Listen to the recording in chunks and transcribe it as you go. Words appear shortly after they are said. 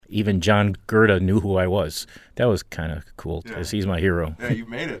Even John Gerda knew who I was. That was kind of cool because he's my hero. Yeah, you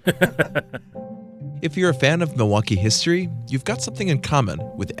made it. If you're a fan of Milwaukee history, you've got something in common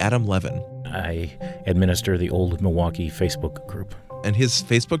with Adam Levin. I administer the Old Milwaukee Facebook group. And his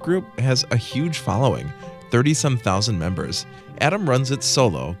Facebook group has a huge following, 30-some thousand members. Adam runs it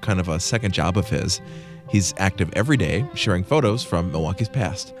solo, kind of a second job of his. He's active every day, sharing photos from Milwaukee's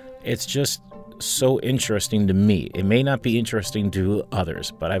past. It's just so interesting to me. It may not be interesting to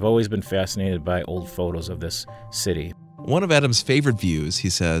others, but I've always been fascinated by old photos of this city. One of Adam's favorite views, he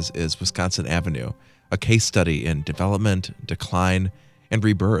says, is Wisconsin Avenue, a case study in development, decline, and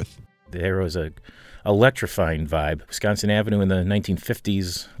rebirth. There was a electrifying vibe. Wisconsin Avenue in the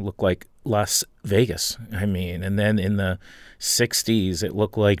 1950s looked like Las Vegas. And then in the 60s, it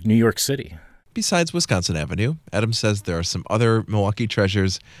looked like New York City. Besides Wisconsin Avenue, Adam says there are some other Milwaukee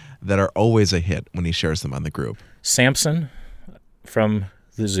treasures that are always a hit when he shares them on the group. Samson from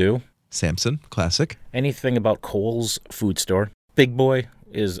the zoo. Samson, classic. Anything about Kohl's food store. Big Boy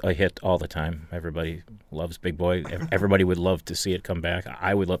is a hit all the time. Everybody loves Big Boy. Everybody would love to see it come back.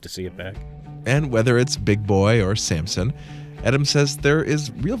 I would love to see it back. And whether it's Big Boy or Samson, Adam says there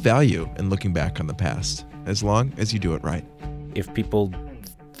is real value in looking back on the past, as long as you do it right. If people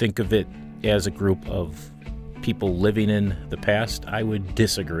think of it as a group of people living in the past, I would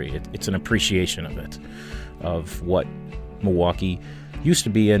disagree. It's an appreciation of it, of what Milwaukee used to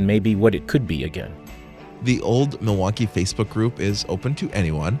be and maybe what it could be again. The Old Milwaukee Facebook group is open to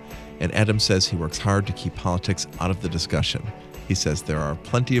anyone, and Adam says he works hard to keep politics out of the discussion. He says there are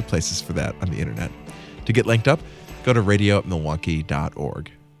plenty of places for that on the internet. To get linked up, go to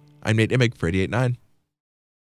radio@milwaukee.org. I'm Nate Imig for 88.9.